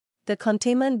The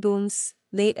containment booms,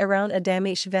 laid around a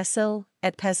damaged vessel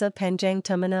at Pasir Panjang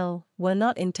terminal, were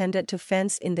not intended to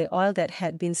fence in the oil that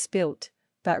had been spilled,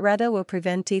 but rather were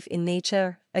preventive in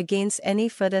nature, against any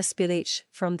further spillage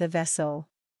from the vessel,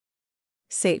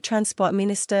 said Transport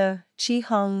Minister Chee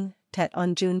Hong Tat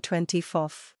on June 24.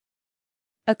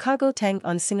 A cargo tank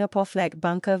on Singapore-flagged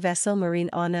bunker vessel Marine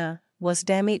Honor was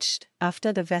damaged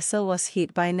after the vessel was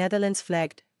hit by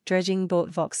Netherlands-flagged dredging boat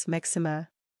Vox Maxima,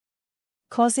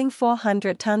 causing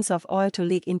 400 tons of oil to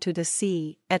leak into the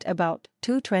sea at about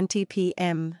 2:20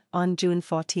 p.m. on June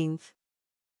 14.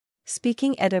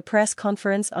 Speaking at a press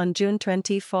conference on June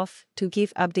 24 to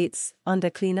give updates on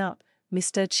the cleanup,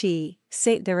 Mr. Chee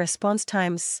said the response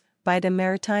times by the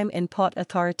Maritime and Port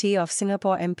Authority of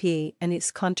Singapore (MPA) and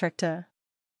its contractor,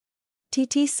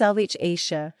 TT Salvage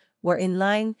Asia, were in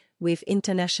line with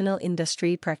international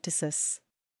industry practices.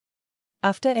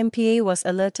 After MPA was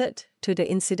alerted to the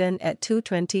incident at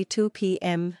 2:22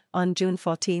 p.m. on June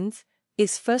 14,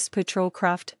 its first patrol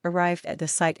craft arrived at the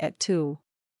site at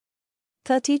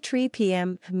 2:33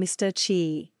 p.m. Mr.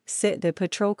 Chee said the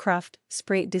patrol craft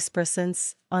sprayed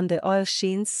dispersants on the oil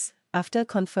shins after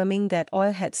confirming that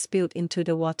oil had spilled into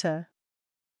the water.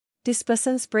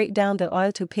 Dispersants break down the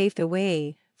oil to pave the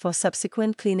way for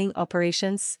subsequent cleaning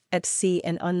operations at sea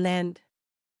and on land,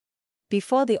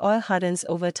 before the oil hardens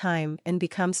over time and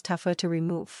becomes tougher to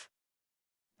remove.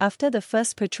 After the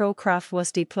first patrol craft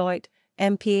was deployed,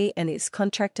 MPA and its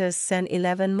contractors sent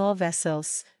 11 more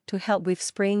vessels to help with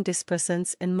spraying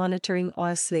dispersants and monitoring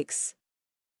oil slicks,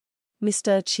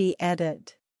 Mr. Chee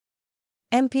added.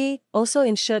 MPA also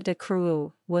ensured the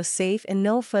crew was safe and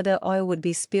no further oil would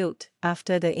be spilled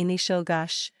after the initial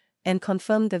gush, and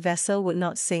confirmed the vessel would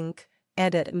not sink,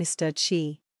 added Mr.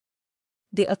 Chee.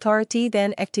 The authority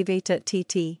then activated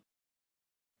TT,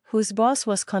 whose boss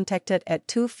was contacted at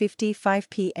 2:55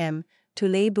 p.m. to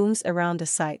lay booms around the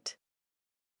site.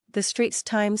 The Straits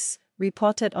Times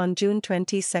reported on June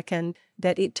 22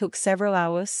 that it took several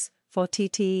hours for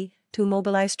TT to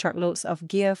mobilize truckloads of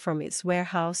gear from its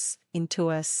warehouse in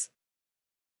Tuas,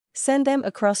 send them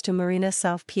across to Marina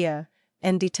South Pier,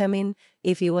 and determine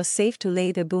if it was safe to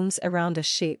lay the booms around the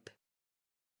ship.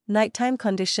 Nighttime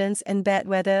conditions and bad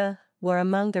weather were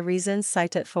among the reasons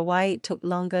cited for why it took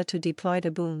longer to deploy the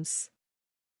booms.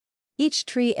 Each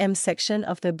 3M section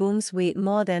of the booms weighed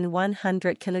more than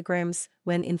 100 kilograms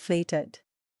when inflated.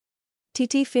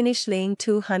 TT finished laying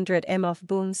 200 m of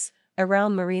booms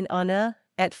around Marine Honor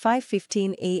at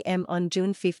 5:15 a.m. on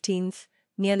June 15,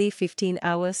 nearly 15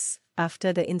 hours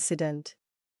after the incident.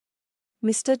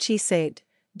 Mr. Chee said,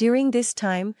 "During this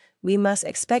time, we must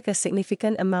expect a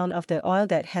significant amount of the oil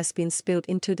that has been spilled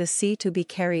into the sea to be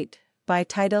carried by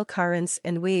tidal currents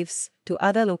and waves to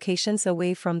other locations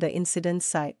away from the incident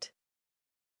site.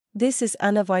 This is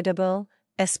unavoidable,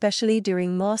 especially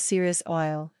during more serious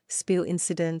oil spill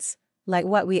incidents, like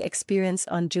what we experienced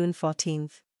on June 14.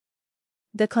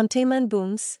 The containment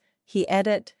booms," he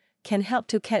added, "can help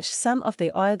to catch some of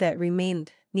the oil that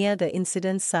remained near the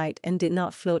incident site and did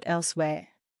not float elsewhere.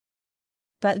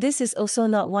 But this is also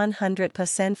not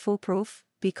 100% foolproof,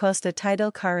 because the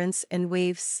tidal currents and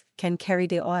waves can carry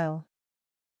the oil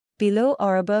below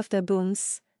or above the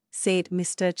booms," said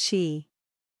Mr. Chee.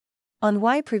 On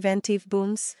why preventive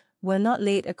booms were not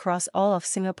laid across all of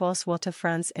Singapore's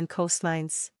waterfronts and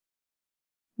coastlines,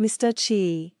 Mr.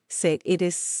 Chee said it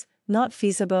is not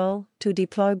feasible to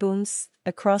deploy booms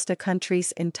across the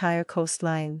country's entire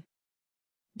coastline.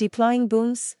 Deploying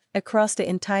booms across the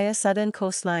entire southern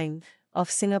coastline of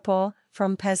Singapore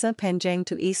from Pasir Panjang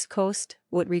to East Coast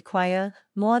would require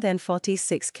more than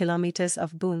 46 kilometers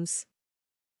of booms,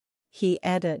 he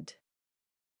added.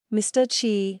 Mr.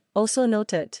 Chee also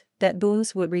noted that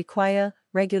booms would require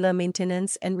regular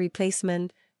maintenance and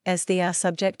replacement, as they are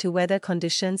subject to weather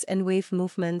conditions and wave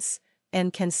movements,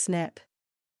 and can snap.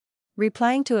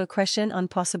 Replying to a question on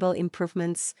possible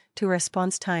improvements to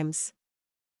response times,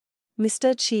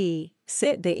 Mr. Chee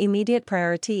said the immediate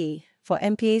priority for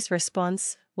MPA's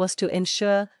response was to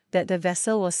ensure that the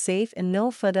vessel was safe and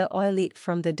no further oil leaked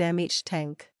from the damaged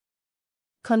tank.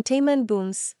 Containment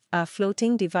booms are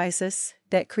floating devices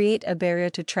that create a barrier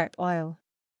to trap oil.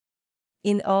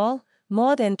 In all,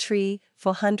 more than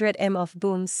 400 m of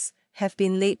booms have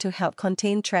been laid to help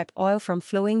contain trapped oil from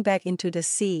flowing back into the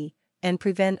sea and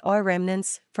prevent oil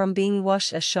remnants from being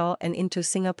washed ashore and into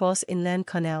Singapore's inland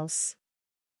canals.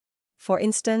 For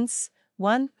instance,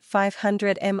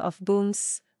 500 m of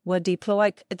booms were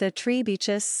deployed at the 3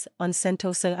 beaches on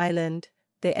Sentosa Island,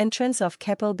 the entrance of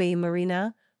Keppel Bay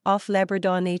Marina, off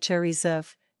Labrador Nature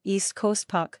Reserve, East Coast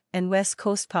Park and West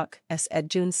Coast Park as at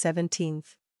June 17.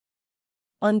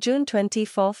 On June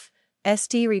 24,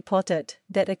 ST reported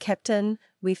that a captain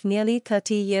with nearly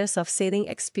 30 years of sailing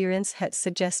experience had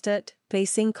suggested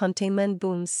placing containment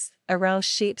booms around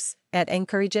ships at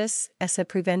anchorages as a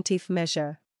preventive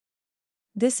measure.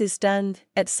 This is done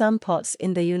at some ports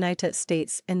in the United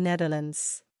States and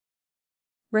Netherlands.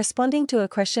 Responding to a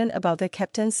question about the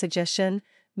captain's suggestion,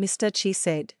 Mr. Chee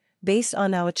said, "Based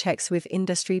on our checks with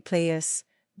industry players,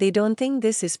 they don't think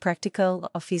this is practical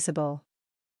or feasible.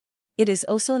 It is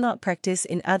also not practiced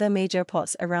in other major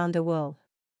ports around the world.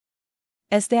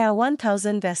 As there are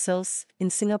 1,000 vessels in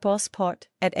Singapore's port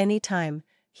at any time,"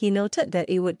 he noted that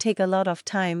it would take a lot of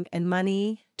time and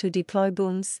money to deploy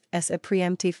booms as a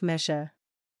preemptive measure.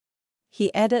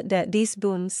 He added that these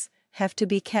booms have to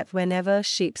be kept whenever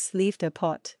ships leave the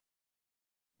port,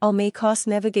 or may cause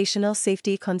navigational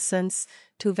safety concerns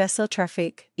to vessel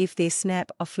traffic if they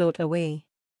snap or float away.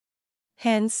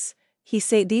 Hence, he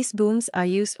said these booms are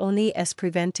used only as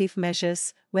preventive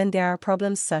measures when there are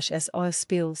problems such as oil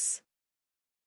spills.